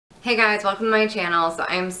Hey guys, welcome to my channel. So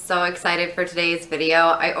I'm so excited for today's video.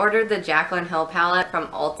 I ordered the Jaclyn Hill palette from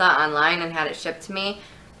Ulta online and had it shipped to me.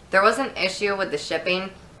 There was an issue with the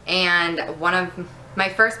shipping and one of my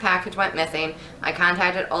first package went missing. I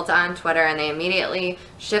contacted Ulta on Twitter and they immediately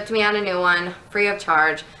shipped me on a new one free of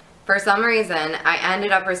charge. For some reason, I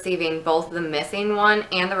ended up receiving both the missing one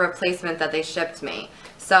and the replacement that they shipped me.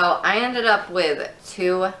 So I ended up with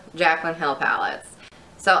two Jaclyn Hill palettes.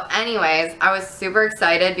 So anyways, I was super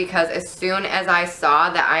excited because as soon as I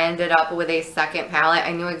saw that I ended up with a second palette,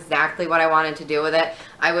 I knew exactly what I wanted to do with it.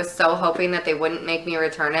 I was so hoping that they wouldn't make me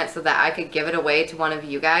return it so that I could give it away to one of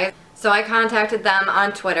you guys. So I contacted them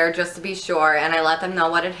on Twitter just to be sure, and I let them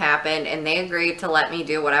know what had happened, and they agreed to let me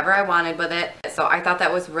do whatever I wanted with it. So I thought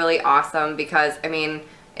that was really awesome because, I mean,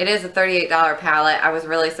 it is a $38 palette. I was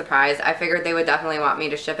really surprised. I figured they would definitely want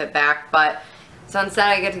me to ship it back, but so instead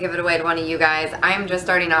I get to give it away to one of you guys. I'm just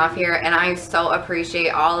starting off here and I so appreciate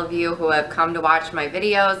all of you who have come to watch my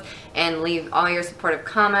videos and leave all your supportive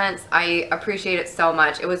comments. I appreciate it so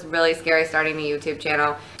much. It was really scary starting a YouTube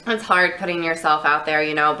channel. It's hard putting yourself out there,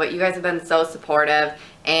 you know, but you guys have been so supportive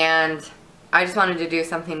and I just wanted to do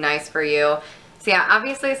something nice for you. So yeah,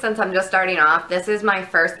 obviously since I'm just starting off, this is my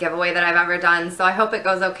first giveaway that I've ever done, so I hope it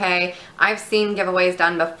goes okay. I've seen giveaways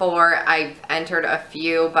done before. I've entered a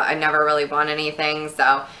few, but I never really won anything,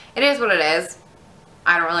 so it is what it is.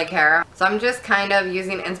 I don't really care. So I'm just kind of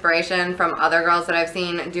using inspiration from other girls that I've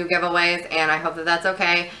seen do giveaways, and I hope that that's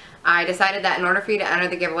okay. I decided that in order for you to enter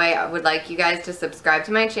the giveaway, I would like you guys to subscribe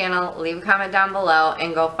to my channel, leave a comment down below,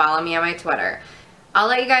 and go follow me on my Twitter. I'll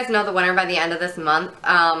let you guys know the winner by the end of this month.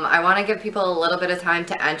 I want to give people a little bit of time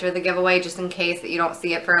to enter the giveaway just in case that you don't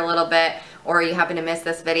see it for a little bit or you happen to miss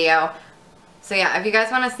this video. So yeah, if you guys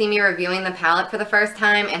want to see me reviewing the palette for the first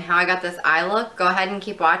time and how I got this eye look, go ahead and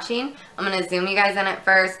keep watching. I'm going to zoom you guys in at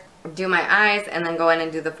first, do my eyes, and then go in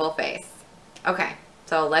and do the full face. Okay,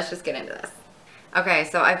 so let's just get into this. Okay,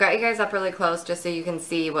 so I've got you guys up really close just so you can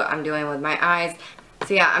see what I'm doing with my eyes.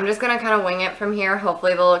 So yeah, I'm just going to kind of wing it from here.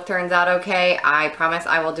 Hopefully the look turns out okay. I promise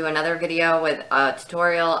I will do another video with a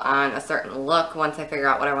tutorial on a certain look once I figure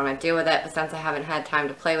out what I want to do with it. But since I haven't had time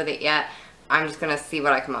to play with it yet, I'm just going to see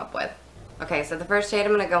what I come up with. Okay, so the first shade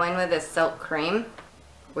I'm going to go in with is Silk Cream,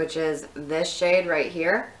 which is this shade right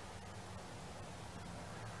here.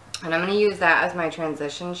 And I'm going to use that as my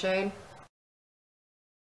transition shade.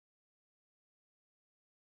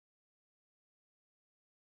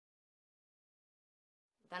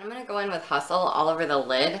 Then I'm going to go in with Hustle all over the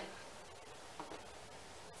lid.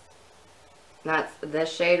 That's this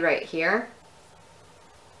shade right here.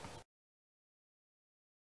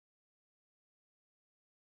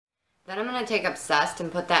 Then I'm going to take Obsessed and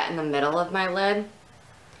put that in the middle of my lid,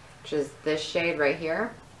 which is this shade right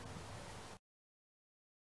here.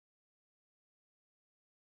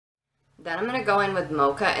 Then I'm going to go in with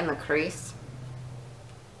Mocha in the crease.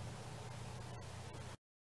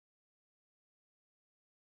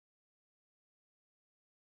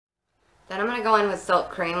 Then I'm going to go in with Silk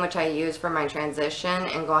Cream, which I use for my transition,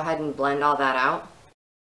 and go ahead and blend all that out.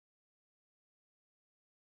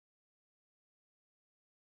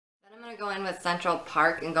 Then I'm going to go in with Central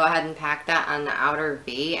Park and go ahead and pack that on the outer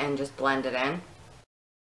V and just blend it in.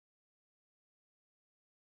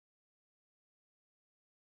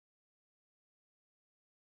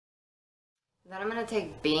 Then I'm going to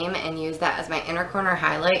take Beam and use that as my inner corner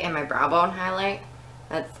highlight and my brow bone highlight.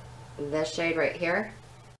 That's this shade right here.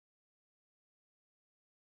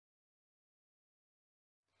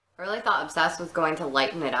 I really thought Obsessed was going to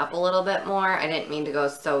lighten it up a little bit more. I didn't mean to go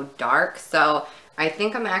so dark, so I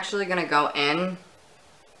think I'm actually going to go in.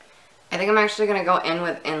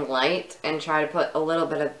 With In Light and try to put a little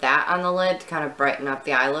bit of that on the lid to kind of brighten up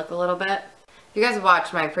the eye look a little bit. If you guys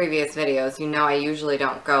watch my previous videos, you know I usually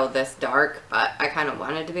don't go this dark, but I kind of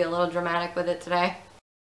wanted to be a little dramatic with it today.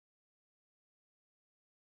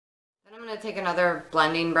 Then I'm going to take another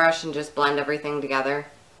blending brush and just blend everything together.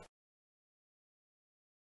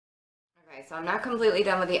 Okay, so I'm not completely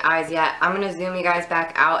done with the eyes yet. I'm going to zoom you guys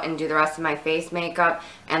back out and do the rest of my face makeup,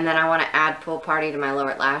 and then I want to add Pool Party to my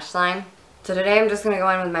lower lash line. So today I'm just going to go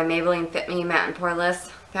in with my Maybelline Fit Me Matte and Poreless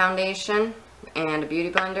foundation and a beauty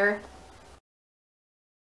blender.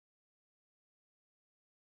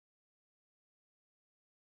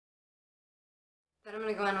 Then I'm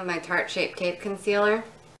going to go in with my Tarte Shape Tape Concealer.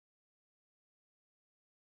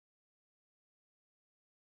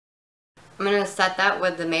 I'm going to set that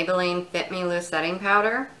with the Maybelline Fit Me Loose Setting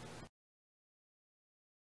Powder.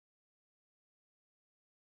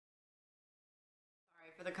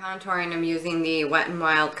 For the contouring, I'm using the Wet n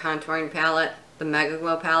Wild contouring palette, the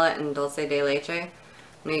Megaglo palette, and Dulce de Leche.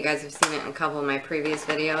 I know you guys have seen it in a couple of my previous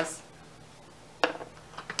videos. So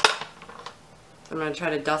I'm going to try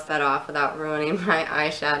to dust that off without ruining my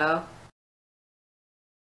eyeshadow.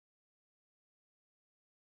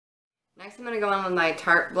 Next I'm going to go in with my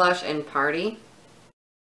Tarte blush in Paaarty.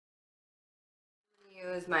 I'm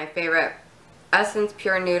going to use my favorite Essence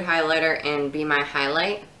Pure Nude Highlighter in Be My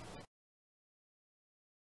Highlight.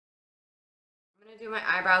 I'm going to do my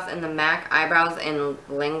eyebrows in the MAC Eyebrows in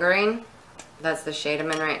Lingerie. That's the shade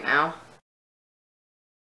I'm in right now.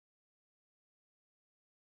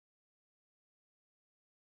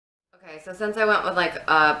 Okay, so since I went with like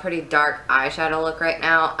a pretty dark eyeshadow look right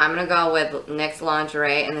now, I'm going to go with NYX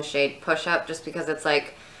Lingerie in the shade Push Up just because it's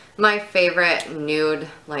like my favorite nude,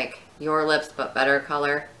 like Your Lips But Better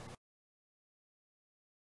color.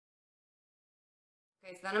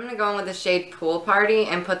 Okay, so then I'm going to go in with the shade Pool Party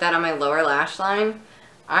and put that on my lower lash line.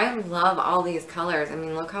 I love all these colors. I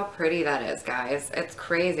mean, look how pretty that is, guys. It's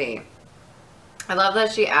crazy. I love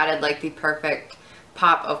that she added like the perfect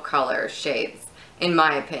pop of color shades. In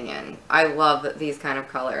my opinion, I love these kind of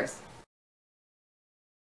colors.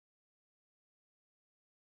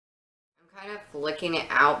 I'm kind of flicking it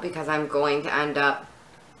out because I'm going to end up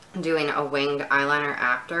doing a winged eyeliner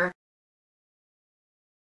after.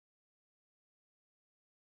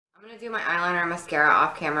 I'm going to do my eyeliner and mascara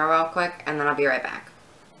off camera real quick and then I'll be right back.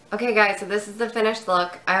 Okay guys, so this is the finished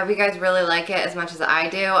look. I hope you guys really like it as much as I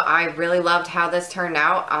do. I really loved how this turned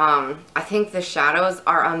out. I think the shadows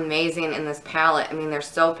are amazing in this palette. I mean, they're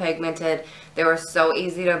so pigmented. They were so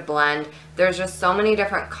easy to blend. There's just so many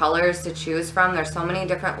different colors to choose from. There's so many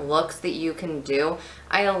different looks that you can do.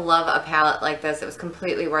 I love a palette like this. It was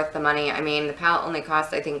completely worth the money. I mean, the palette only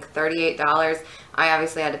cost, I think, $38. I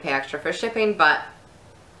obviously had to pay extra for shipping, but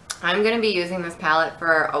I'm going to be using this palette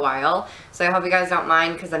for a while, so I hope you guys don't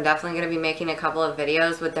mind because I'm definitely going to be making a couple of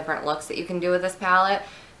videos with different looks that you can do with this palette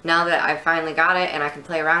now that I finally got it and I can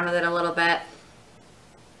play around with it a little bit.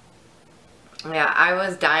 Yeah, I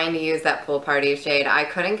was dying to use that Pool Party shade. I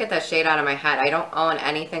couldn't get that shade out of my head. I don't own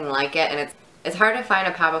anything like it, and it's hard to find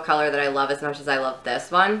a pop of color that I love as much as I love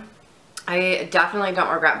this one. I definitely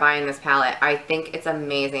don't regret buying this palette. I think it's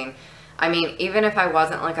amazing. I mean, even if I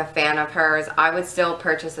wasn't like a fan of hers, I would still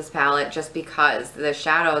purchase this palette just because the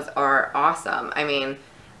shadows are awesome. I mean,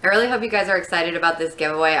 I really hope you guys are excited about this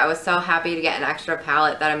giveaway. I was so happy to get an extra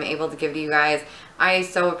palette that I'm able to give to you guys. I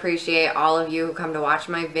so appreciate all of you who come to watch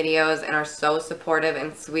my videos and are so supportive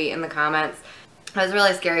and sweet in the comments. It was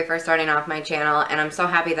really scary first starting off my channel, and I'm so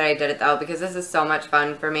happy that I did it though because this is so much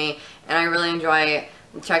fun for me and I really enjoy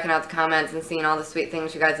checking out the comments and seeing all the sweet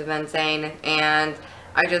things you guys have been saying, and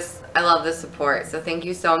I love the support, so thank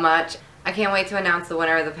you so much. I can't wait to announce the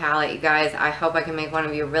winner of the palette, you guys. I hope I can make one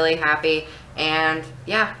of you really happy, and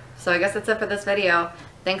yeah, so I guess that's it for this video.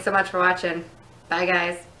 Thanks so much for watching. Bye,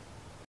 guys.